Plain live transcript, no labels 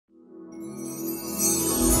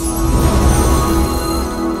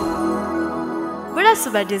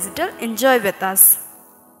Suba Digital. Enjoy with us.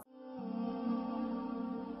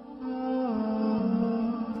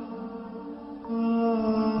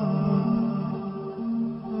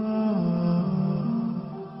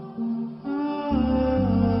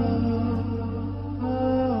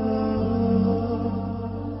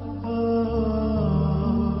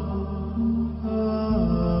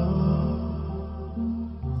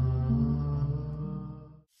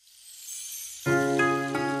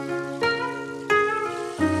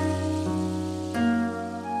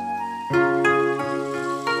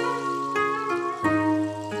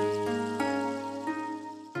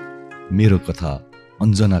 मेरो कथा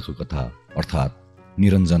अञ्जनाको कथा अर्थात्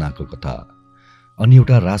निरञ्जनाको कथा अनि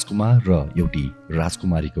एउटा राजकुमार र एउटी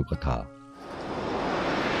राजकुमारीको कथा।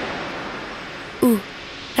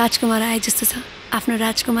 राजकुमार आए जस्तो छ आफ्नो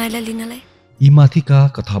राजकुमारीलाई लिनलाई। यी माथिका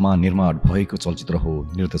कथामा निर्माण भएको चलचित्र हो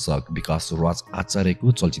निर्देशक विकास राज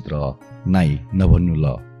आचार्यको चलचित्र नाइ नभन्नु ल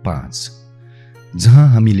 5, जहाँ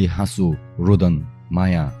हामीले हाँसो, रोदन,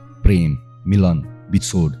 माया, प्रेम, मिलन,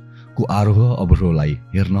 बिछोडको आरोह अवरोहलाई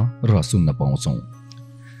हेर्न र सुन्न पाउँछौँ,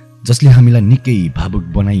 जसले हामीलाई निकै भावुक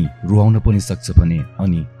बनाई रुवाउन पनि सक्छ भने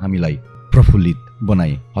अनि हामीलाई प्रफुल्लित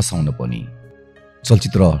बनाई हँसाउन पनि।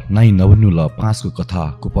 चलचित्र नाइ नभन्नु ल 5 को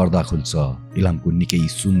कथाको पर्दा खुल्छ इलामको निकै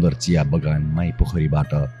सुन्दर चिया बगान माई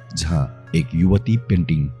पोखरीबाट, जहाँ एक युवती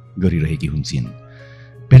पेन्टिङ गरिरहेकी हुन्छन्।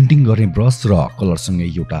 पेन्टिङ गर्ने ब्रस र कलरसँगै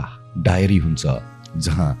एउटा डायरी हुन्छ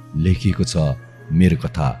जहाँ लेखिएको छ मेरो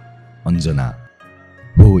कथा अञ्जना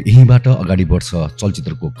हो। यहीँबाट अगाडि बढ्छ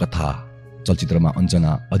चलचित्रको कथा। चलचित्रमा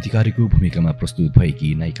अञ्जना अधिकारीको भूमिकामा प्रस्तुत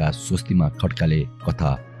भएकी नायिका स्वस्तिमा खड्काले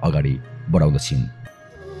कथा अगाडि बढाउँदछिन्।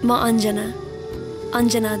 म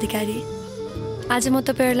अञ्जना अधिकारी। आज म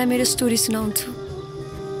तपाईहरुलाई मेरो स्टोरी सुनाउँछु,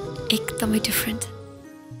 एकदमै डिफरेन्ट।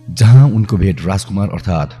 जहाँ उनको भेट राजकुमार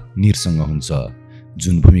अर्थात् निरसँग हुन्छ,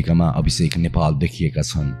 जुन भूमिकामा अभिषेक नेपाल देखिएका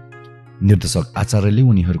छन्। निर्देशक आचार्यले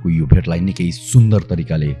उनीहरूको यो भेटलाई निकै सुन्दर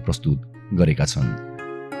तरिकाले प्रस्तुत गरेका छन्।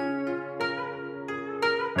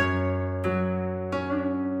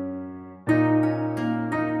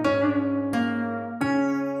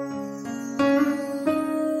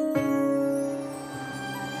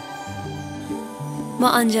 म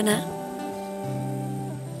अञ्जना।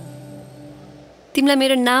 तिमीलाई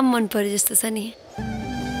मेरो नाम मन पर्यो जस्तो छ नि।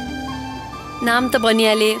 नाम त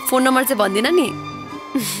भनिहाले, फोन नम्बर चाहिँ भन्दिन नि।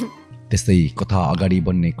 त्यस्तै कथा अगाडि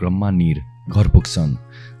बढ्ने क्रममा निर घर पुग्छन्,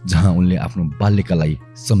 जहाँ उनले आफ्नो बाल्यकाललाई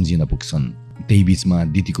सम्झिन पुग्छन्। त्यही बीचमा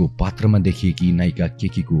दिदीको पात्रमा देखिएकी नायिका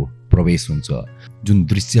केकीको प्रवेश हुन्छ, जुन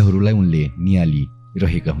दृश्यहरूलाई उनले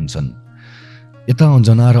निहालिरहेका हुन्छन्। यता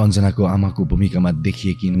अञ्जना र अञ्जनाको आमाको भूमिकामा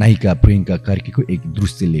देखिएकी नायिका प्रियङ्का कार्कीको एक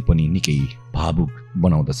दृश्यले पनि निकै भावुक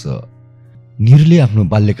बनाउँदछ। निरले आफ्नो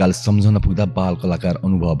बाल्यकाल सम्झन पुग्दा बाल कलाकार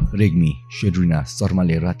अनुभव, रेग्मी, सेड्रिना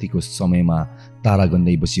शर्माले रातिको समयमा तारा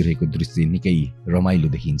गन्दै बसिरहेको दृश्य निकै रमाइलो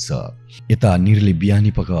देखिन्छ। यता निरले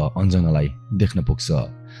बिहानी पख अञ्जनालाई देख्न पुग्छ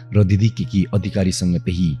र दिदी केकी अधिकारीसँग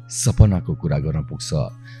त्यही सपनाको कुरा गर्न पुग्छ,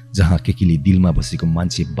 जहाँ केकीले दिलमा बसेको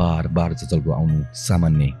मान्छे बार बार जचल्को आउनु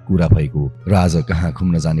सामान्य कुरा भएको र आज कहाँ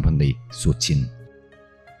घुम्न जाने भन्दै सोध्छिन्।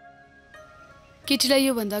 केटीलाई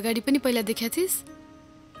यो भन्दा अगाडि पनि पहिला देखेका थिइस्?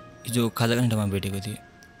 हिजो खाजा खाने ठाउँमा भेटेको थिएँ।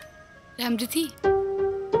 राम्री थिए?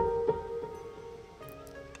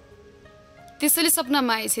 त्यसैले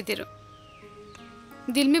सपनामा आएछ तेरो?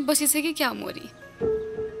 दिलमै बसेछ कि क्या मोरी?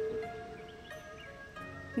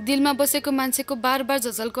 दिलमा बसेको मान्छेको बार बार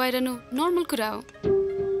झझल्को आइरहनु नर्मल कुरा हो।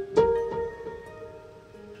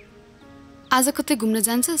 आज कतै घुम्न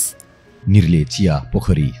जान्छस्? निरले चिया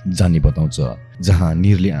पोखरी जाने बताउँछ, जहाँ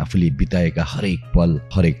निरले आफूले बिताएका हरेक पल,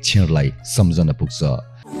 हरेक क्षणलाई सम्झन पुग्छ।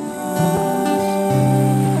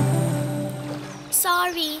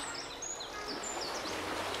 सरी,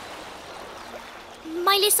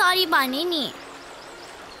 मैले सरी भने नि।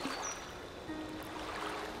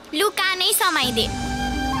 लुका नै समाइदे।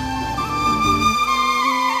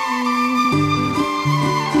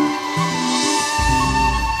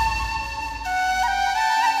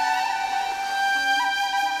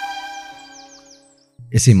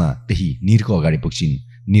 यसैमा त्यही निरको अगाडि पुग्छिन्।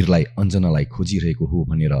 निरलाई अञ्जनालाई खोजिरहेको हो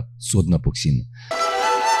भनेर सोध्न पुग्छिन्।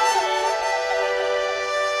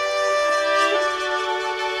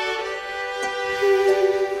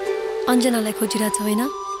 अञ्जनालाई खोजिरहेछ होइन?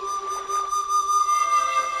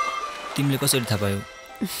 तिमीले कसरी थाहा पायौ?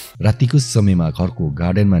 रातिको समयमा घरको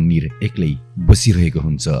गार्डनमा निर एक्लै बसिरहेको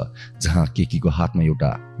हुन्छ, जहाँ केकीको हातमा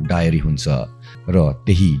एउटा डायरी हुन्छ र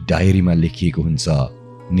त्यही डायरीमा लेखिएको हुन्छ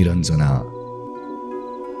निरञ्जना।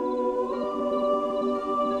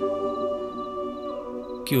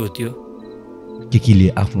 के हो त्यो? केकीले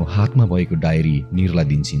आफ्नो हातमा भएको डायरी निरलाई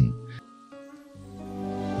दिन्छिन्।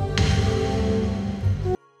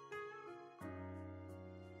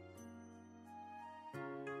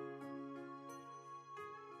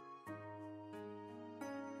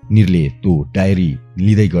 निरले त्यो डायरी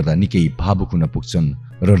लिँदै गर्दा निकै भावुक हुन पुग्छन्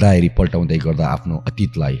र डायरी पल्टाउँदै गर्दा आफ्नो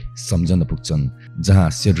अतीतलाई सम्झन पुग्छन्, जहाँ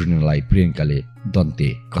सेड्रिनालाई प्रियङ्काले दन्ते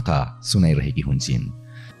कथा सुनाइरहेकी हुन्छन्।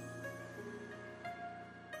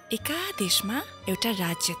 एका देशमा एउटा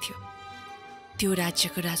राज्य थियो। त्यो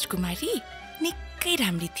राज्यको राजकुमारी निकै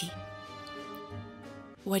राम्री थिए।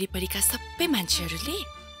 वरिपरिका सबै मान्छेहरूले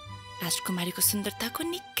राजकुमारीको सुन्दरताको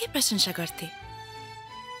निकै प्रशंसा गर्थे।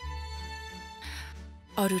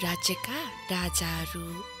 अरू राज्यका राजाहरू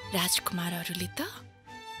राजकुमारहरूले त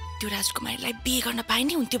त्यो राजकुमारीलाई बिहे गर्न पाए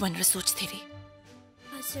नि हुन्थ्यो भनेर सोच्थे रे।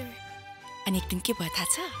 हजुर। अनि एक दिन के भयो थाहा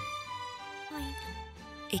छ?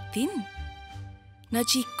 एक दिन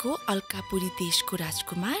नजिकको अल्कापुरी देशको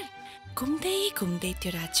राजकुमार घुम्दै घुम्दै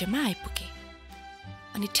त्यो राज्यमा आइपुगे।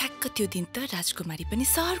 अनि ठ्याक्क त्यो दिन त राजकुमारी पनि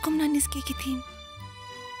सहर घुम्न निस्केकी थिइन्।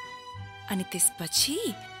 अनि त्यसपछि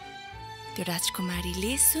त्यो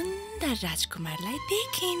राजकुमारीले सुन्दर राजकुमारलाई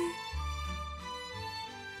देखिन्।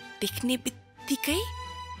 देख्ने बित्तिकै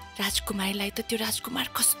राजकुमारीलाई त त्यो राजकुमार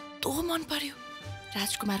कस्तो मन पर्यो।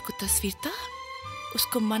 राजकुमारको तस्विर त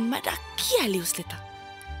उसको मनमा राखिहाल्यो उसले त।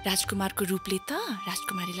 राजकुमारको रूपले त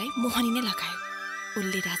राजकुमारीलाई मोहनी नै लगायो।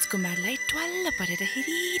 उसले राजकुमारलाई ट्वाल्ल परेर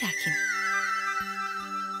हेरिराखिन्।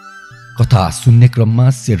 कथा सुन्ने क्रममा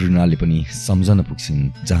सेड्रिनाले पनि सम्झन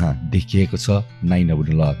पुग्छिन्, जहाँ देखिएको छ नाइ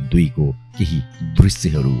नभन्नु ल 2 को केही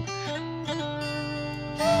दृश्यहरू।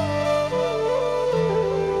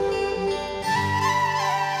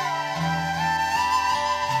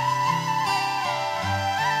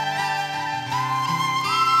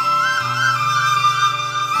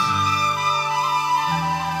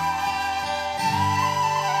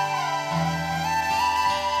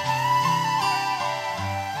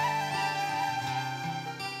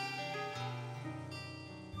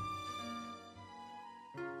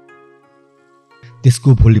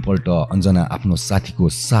 त्यसको भोलिपल्ट अञ्जना आफ्नो साथीको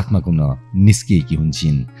साथमा घुम्न निस्किएकी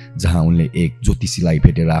हुन्छन्, जहाँ उनले एक ज्योतिषीलाई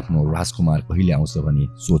भेटेर आफ्नो राजकुमार कहिले आउँछ भनी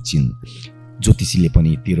सोच्छिन्। ज्योतिषीले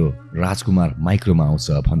पनि तेरो राजकुमार माइक्रोमा आउँछ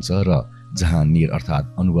भन्छ र जहाँ निर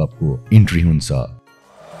अर्थात् अनुभवको इन्ट्री हुन्छ।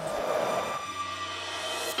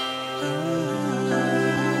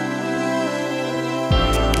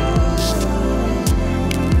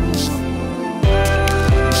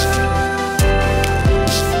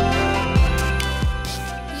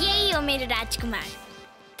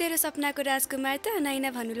 तेरो सपनाको राजकुमार त नाइना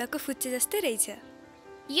भानुलाको फुच्चे जस्तै रहेछ।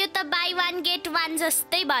 यो त बाई 1 गेट 1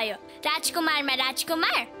 जस्तै भयो। राजकुमारमा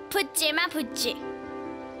राजकुमार, फुच्चेमा फुच्चे।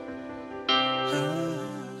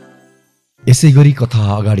 यसै गरी कथा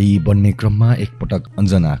अगाडि बढ्ने क्रममा एकपटक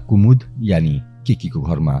अञ्जना कुमुद यानी केकीको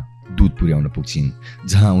घरमा दूध पुर्याउन पुग्छिन्,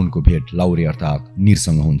 जहाँ उनको भेट लाउरे अर्थात्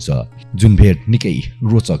निरसँग हुन्छ, जुन भेट निकै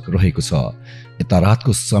रोचक रहेको छ। यता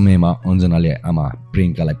रातको समयमा अञ्जनाले आमा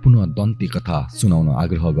प्रियङ्कालाई पुनः दन्ते कथा सुनाउन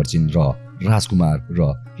आग्रह गर्छिन् र राजकुमार र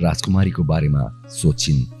राजकुमारीको बारेमा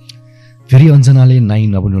सोध्छिन्। फेरि अञ्जनाले नाइ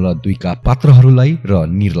नभन्नु ल 2 का पात्रहरूलाई र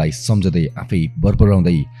निरलाई सम्झदै आफै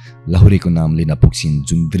बरबराउँदै लाहुरेको नाम लिन पुग्छिन्,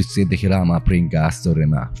 जुन दृश्य देखेर आमा प्रियङ्का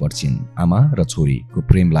आश्चर्यमा पर्छिन्। आमा र छोरीको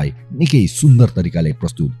प्रेमलाई निकै सुन्दर तरिकाले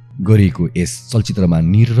प्रस्तुत गरिएको यस चलचित्रमा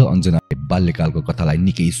निर र अञ्जनाले बाल्यकालको कथालाई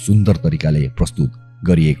निकै सुन्दर तरिकाले प्रस्तुत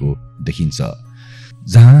गरिएको देखिन्छ,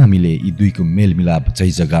 जहाँ हामीले यी 2 को मेलमिलाप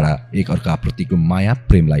झैझगडा एक अर्काप्रतिको माया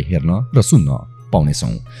प्रेमलाई हेर्न र सुन्न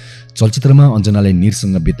पाउनेछौँ। चलचित्रमा अञ्जनाले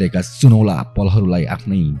निरसँग बितेका सुनौला पलहरूलाई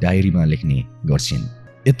आफ्नै डायरीमा लेख्ने गर्छिन्।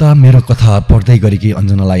 यता मेरो कथा पढ्दै गरेकी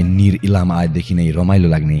अञ्जनालाई निर इलाम आएदेखि नै रमाइलो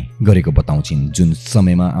लाग्ने गरेको बताउँछिन्, जुन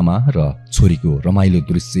समयमा आमा र छोरीको रमाइलो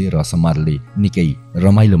दृश्य र समाजले निकै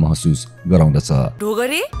रमाइलो महसुस गराउँदछ।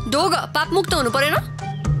 ढोगरे ढोग पाप मुक्त हुनु परेन?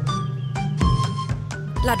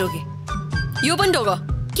 ला ढोगे यो पनि ढोग।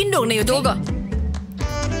 किन ढोग्ने यो ढोग?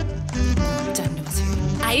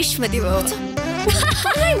 आयुष्मती भयो।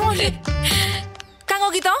 कहाँ गयो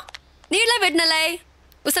कि त? निरलाई भेट्नलाई।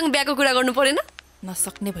 उसँग बिहाको कुरा गर्नु परेन?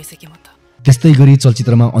 नसक्ने भइसक्यो म त। त्यस्तै गरी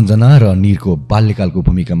चलचित्रमा अञ्जना र निरको बाल्यकालको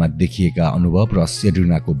भूमिकामा देखिएका अनुभव र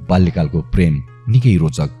सेड्रिनाको बाल्यकालको प्रेम निकै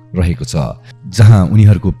रोचक रहेको छ, जहाँ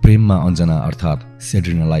उनीहरूको प्रेममा अञ्जना अर्थात्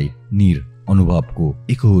सेड्रिनालाई निर अनुभवको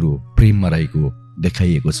एकहोरो प्रेममा रहेको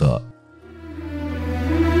देखाइएको छ।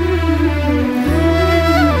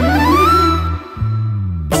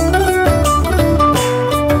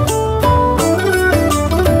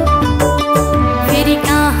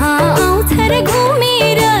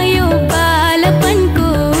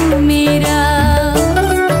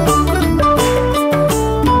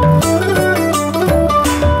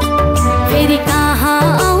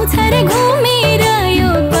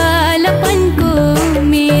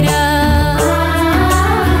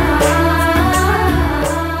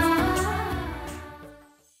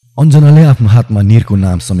 हातमा निरको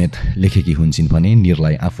नाम समेत लेखेकी हुन्छन् भने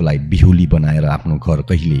निरलाई आफूलाई बिहुली बनाएर आफ्नो घर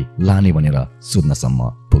कहिले लाने भनेर सोध्नसम्म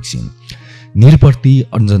पुग्छिन्। निरप्रति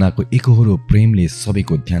अन्जनाको एकहोरो प्रेमले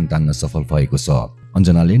सबैको ध्यान तान्न सफल भएको छ।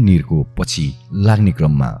 अन्जनाले निरको पछि लाग्ने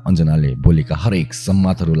क्रममा अन्जनाले बोलेका हरेक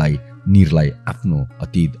संवादहरूलाई निरलाई आफ्नो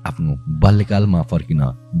अतीत, आफ्नो बाल्यकालमा फर्किन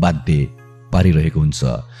बाध्य पारिरहेको हुन्छ,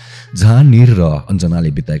 जहाँ निर र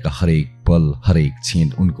अन्जनाले बिताएका हरेक पल, हरेक क्षण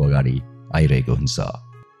उनको अगाडि आइरहेको हुन्छ।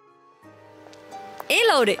 ए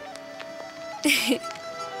लौरे,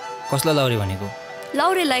 कसलाई लौरे भनेको?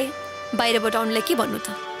 लौरेलाई बाहिरबाट आउनुलाई के भन्नु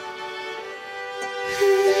त?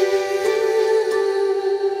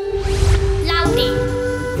 लाउरे।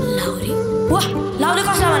 लौरे? वाह, लौरे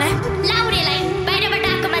कसलाई भने? लाउरेलाई बाहिरबाट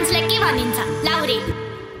आएको मान्छेलाई के भनिन्छ? लाउरे।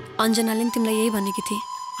 अन्जनाले नि तिमीलाई यही भनेकी थिए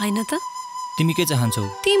हैन त? तिमी के चाहन्छौ?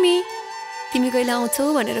 तिमी कहिले आउँछौ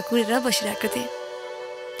भनेर कुरेर बसिरहेको थिए,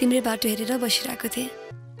 तिम्रै बाटो हेरेर बसिरहेको थिए।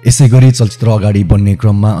 यसै गरी चलचित्र अगाडि बढ्ने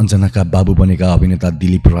क्रममा अन्जनाका बाबु बनेका अभिनेता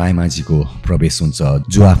दिलीप रायमाझीको प्रवेश हुन्छ,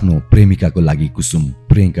 जो आफ्नो प्रेमिकाको लागि कुसुम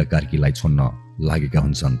प्रियङ्का कार्कीलाई छोड्न लागेका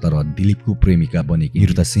हुन्छन्। तर दिलीपको प्रेमिका बनेकी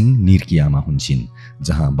निरुता सिंह निरकी आमा हुन्छन्,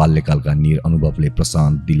 जहाँ बाल्यकालका निर अनुभवले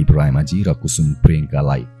प्रशान्त, दिलीप रायमाझी र कुसुम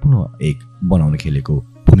प्रियङ्कालाई पुनः एक बनाउन खेलेको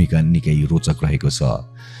भूमिका निकै रोचक रहेको छ।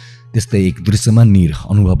 त्यस्तै एक दृश्यमा निर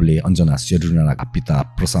अनुभवले अन्जना सेड्रिनाका पिता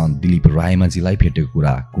प्रशान्त दिलीप रायमाझीलाई भेटेको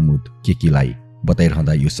कुरा कुमुद केकीलाई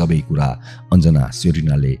बताइरहँदा यो सबै कुरा अन्जना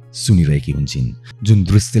सेड्रिनाले सुनिरहेकी हुन्छन्, जुन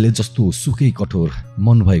दृश्यले जस्तो सुकै कठोर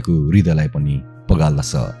मन भएको हृदयलाई पनि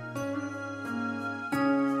पगाल्दछ।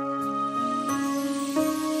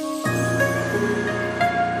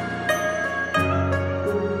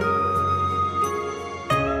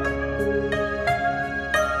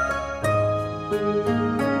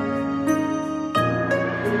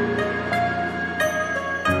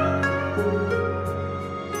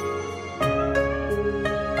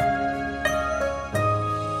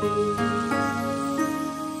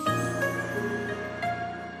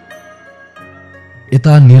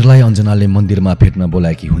 यता निरलाई अन्जनाले मन्दिरमा भेट्न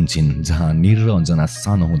बोलाएकी हुन्छन्, जहाँ निर र अन्जना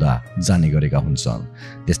सानो हुँदा जाने गरेका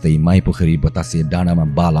हुन्छन्। त्यस्तै माइपोखरी, बतासे डाँडामा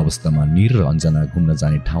बाल अवस्थामा निर र अन्जना घुम्न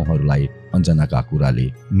जाने ठाउँहरूलाई अन्जनाका कुराले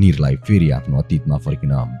निरलाई फेरि आफ्नो अतीतमा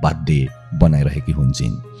फर्किन बाध्य बनाइरहेकी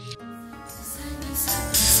हुन्छन्।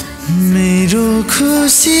 मेरो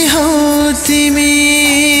खुसी हो तिमी,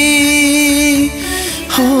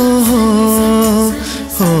 हो हो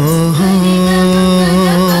हो हो,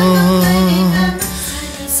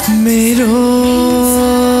 मेरो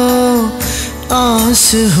आस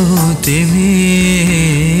हो तिमी,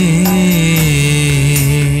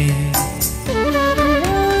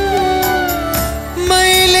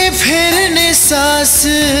 मैले फेर्ने सास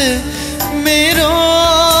मेरो,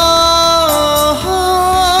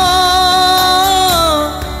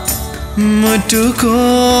 मुटुको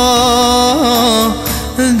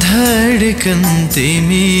धडकन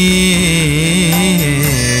तिमी,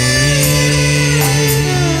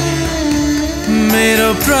 मेरो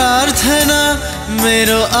प्रार्थना,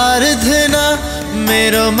 मेरो आराधना,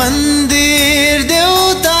 मेरो मन्दिर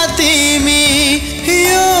देवता तिमी,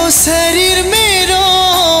 यो शरीर मेरो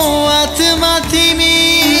आत्मा तिमी,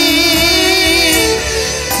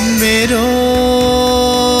 मेरो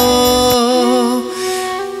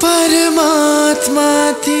परमात्मा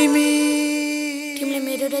तिमी। तिमीले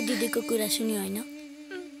मेरो र दिदीको कुरा सुन्यो हैन?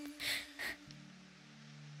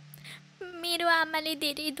 मेरो आमाले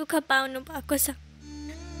धेरै दुःख पाउनु भएको छ।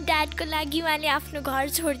 ड्याडको लागि उहाँले आफ्नो घर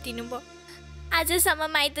छोडिदिनु भयो, आजसम्म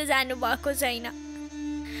माइत जानु भएको छैन।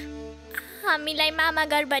 हामीलाई मामा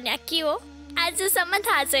घर भन्या के हो आजसम्म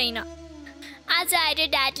थाहा छैन। आज आएर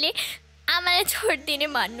ड्याडले आमालाई छोडिदिने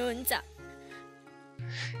भन्नुहुन्छ।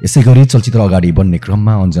 यसै गरी चलचित्र अगाडि बढ्ने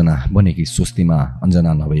क्रममा अन्जना बनेकी स्वस्तिमा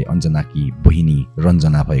अन्जना नभए अन्जनाकी बहिनी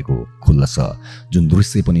रञ्जना भएको खुल्दछ, जुन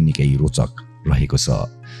दृश्य पनि निकै रोचक रहेको छ,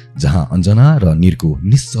 जहाँ अन्जना र निरको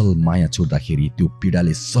निश्चल माया छोड्दाखेरि त्यो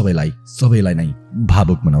पीडाले सबैलाई नै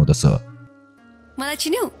भावुक बनाउँदछ। मलाई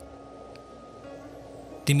चिन्यौ?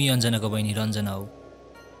 तिमी अन्जनाको बहिनी रञ्जना हो।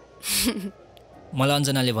 मलाई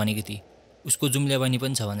अन्जनाले भनेकी थिए उसको जुम्ल्या बहिनी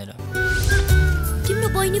पनि छ भनेर। तिम्रो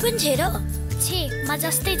बहिनी पनि छ र? छे, म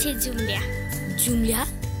जस्तै छे जुम्ल्या। जुम्ल्या?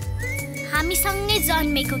 हामी सँगै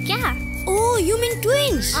जन्मेको क्या? ओ, यु मिन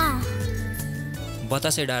ट्विन्स?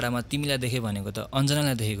 बतासे डाँडामा तिमीलाई देखे भनेको त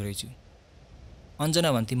अन्जनालाई देखेको रहेछु। अन्जना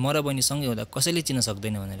भन्थे म र बहिनी सँगै हुँदा कसैले चिन्न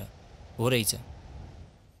सक्दैन भनेर। हो रहेछ।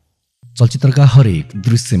 चलचित्रका हरेक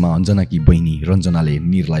दृश्यमा अञ्जनाकी बहिनी रञ्जनाले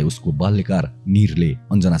निरलाई उसको बाल्यकाल निरले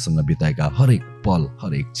अञ्जनासँग बिताएका हरेक पल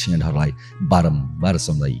हरेक क्षणहरूलाई बारम्बार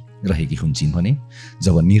सम्झाइरहेकी हुन्छन् भने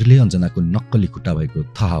जब निरले अञ्जनाको नक्कली खुट्टा भएको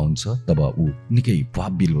थाहा हुन्छ तब ऊ निकै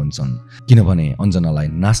भावविल हुन्छन् किनभने अञ्जनालाई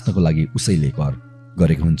नाच्नको लागि उसैले कर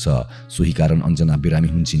गरेको हुन्छ। सोही कारण अञ्जना बिरामी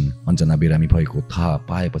हुन्छन्। अञ्जना बिरामी भएको थाहा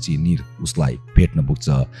पाएपछि निर उसलाई भेट्न पुग्छ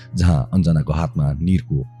जहाँ अञ्जनाको हातमा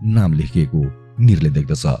निरको नाम लेखिएको निरले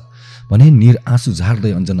देख्दछ भने निर आँसु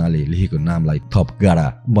झार्दै अञ्जनाले लेखेको नामलाई थप गाढा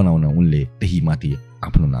बनाउन उनले त्यही माथि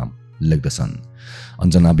आफ्नो नाम लेख्दछन्।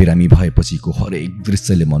 अञ्जना बिरामी भएपछिको हरेक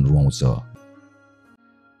दृश्यले मन रुवाउँछ।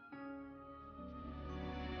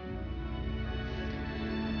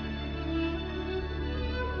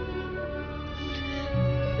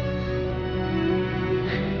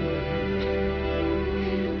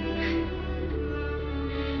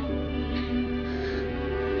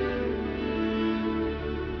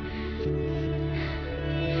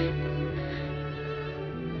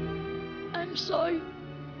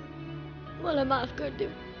 मलाई माफ गरिदेऊ।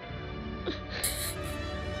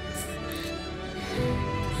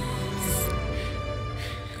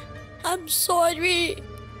 I'm sorry.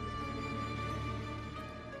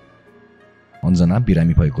 अञ्जना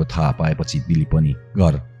बिरामी भएको थाहा पाएपछि दिलीप पनि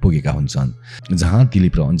घर पुगेका हुन्छन् जहाँ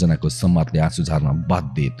दिलीप र अञ्जनाको सम्वादले आँसु झार्न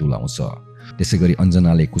बाध्य तुलाउँछ। त्यसैगरी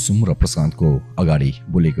अञ्जनाले कुसुम र प्रशान्तको अगाडि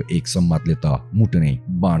बोलेको एक सम्वादले त मुटु नै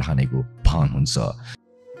बाण हानेको भान हुन्छ।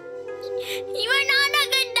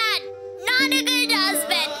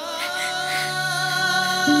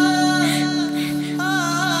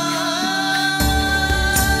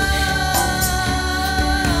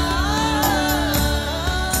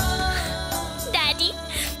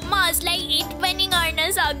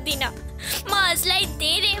 म हजुरलाई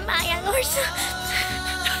धेरै माया गर्छु।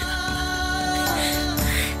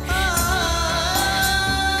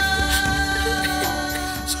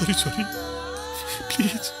 सरी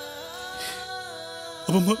प्लिज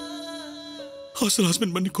अब म असल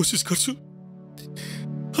हस्बेन्ड बन्ने कोसिस गर्छु,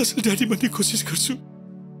 असल ड्याडी बन्ने कोसिस गर्छु।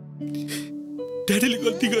 ड्याडीले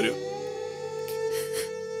गल्ती गर्यो,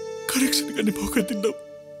 करेक्सन गर्ने मौका दिन्न।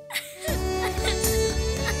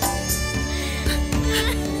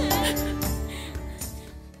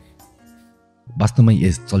 वास्तवमै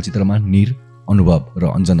यस चलचित्रमा निर, अनुभव र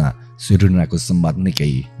अञ्जना सेड्रिनाको संवाद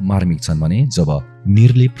निकै मार्मिक छन् भने जब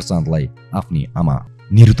निरले प्रशान्तलाई आफ्नी आमा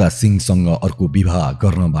निरुता सिंहसँग अर्को विवाह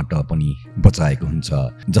गर्नबाट पनि बचाएको हुन्छ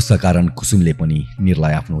जसका कारण कुसुमले पनि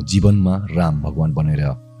निरलाई आफ्नो जीवनमा राम भगवान बनेर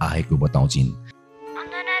आएको बताउँछिन्।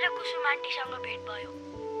 अञ्जना र कुसुम आन्टीसँग भेट भयो।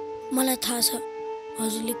 मलाई थाहा छ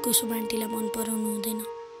हजुरले कुसुम आन्टीलाई मन पराउनु हुँदैन,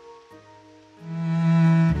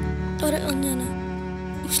 तर अञ्जना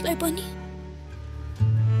उसलाई पनि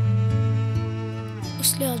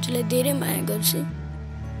उसले हजुरलाई धेरै माया गर्छ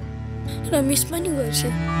र मिस पनि गर्छ।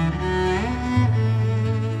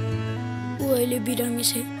 ऊ अहिले बिरामी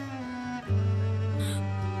छ,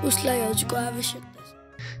 उसलाई हजुरको आवश्यकता छ।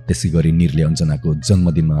 त्यसै गरी निरले अञ्जनाको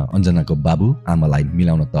जन्मदिनमा अञ्जनाको बाबु आमालाई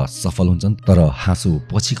मिलाउन त सफल हुन्छन् तर हाँसो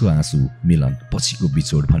पछिको आँसु मिलन पछिको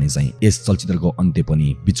बिछोड भने चाहिँ यस चलचित्रको अन्त्य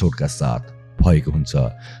पनि बिछोडका साथ भएको हुन्छ।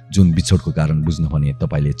 जुन बिछोडको कारण बुझ्नु भने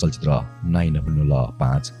तपाईले चलचित्र नाइ नभन्नु ल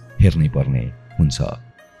 5 हेर्नै पर्ने हुन्छ।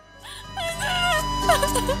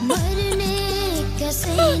 मर्ने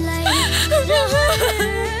कसैलाई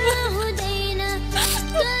हुँदैन,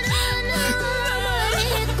 करानको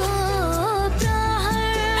प्रहर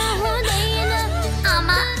हुँदैन।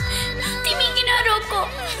 आमा तिमी किन रोको?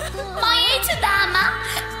 म यही छु त आमा,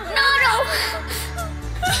 नरौ।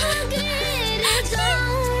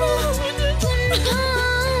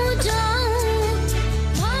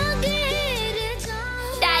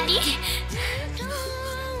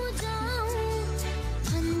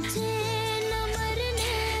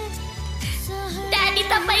 ड्याडी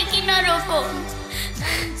तपाईँ किन रोको?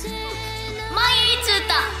 म यही छु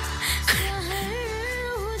त।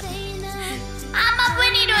 आमा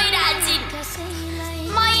पनि रोइरहेछिन्,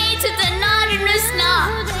 म यही छु त, नरुनुहोस् न।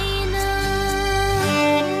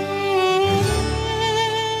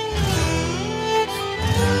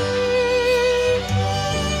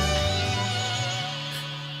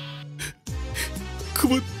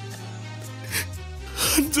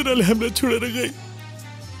 अञ्जनाले हामीलाई छोडेर गए।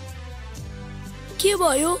 के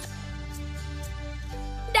भयो?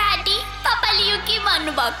 ड्याडी तपाईले यो के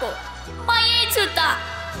भन्नुभएको? म यही छु त।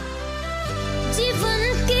 जीवन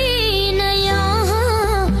के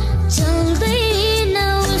यहाँ चल्दैन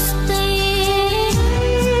उस्तै,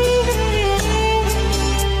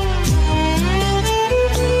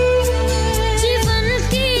 जीवन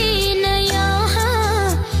के यहाँ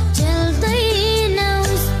चल्दैन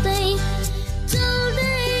उस्तै,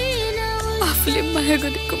 चल्दैन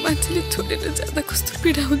छोडेर जाँदा कस्तो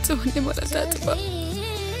पीडा हुन्छ भन्ने मलाई थाहा छ बा।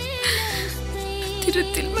 तेरो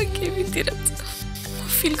दिलमा के बितिरहेछ म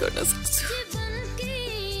फिल गर्न सक्छु।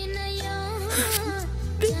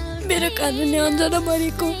 मेरो कारणले अन्जना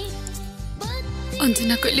मरेको।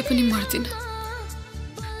 अन्जना कहिले पनि मर्दिन।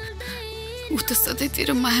 ऊ त सधैँ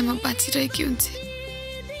तेरो मायामा बाँचिरहेकी हुन्छ,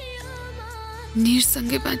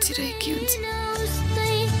 निरसँगै बाँचिरहेकी हुन्छ।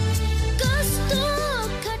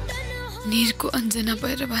 निरको अन्जना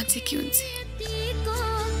भएर बाँचेकी हुन्छ,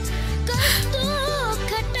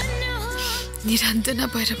 निरञ्जना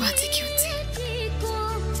भएर बाँचेकी हुन्छ।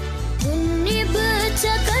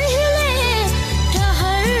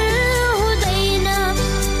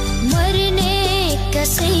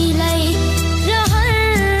 कसैलाई रहर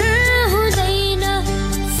हुँदैन,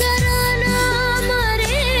 सरान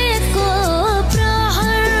मरेको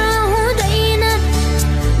प्रहर हुँदैन।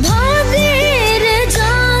 भागेर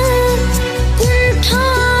जाऊ कुन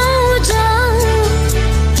ठाउँ जाऊ,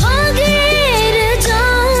 भागेर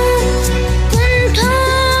जाऊ कुन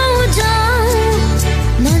ठाउँ जाऊ।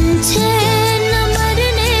 मान्छे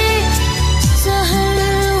नमर्ने सहर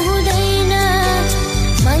हुँदैन,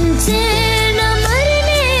 मान्छे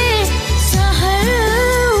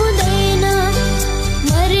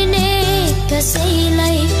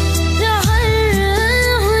कसैलाई रहर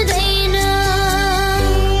हुँदैन।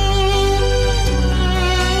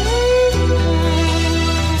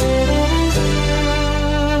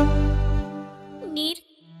 निर,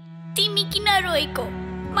 तिमी किन रोएको?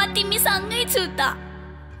 म तिमीसँगै छु त,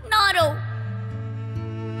 नरौ।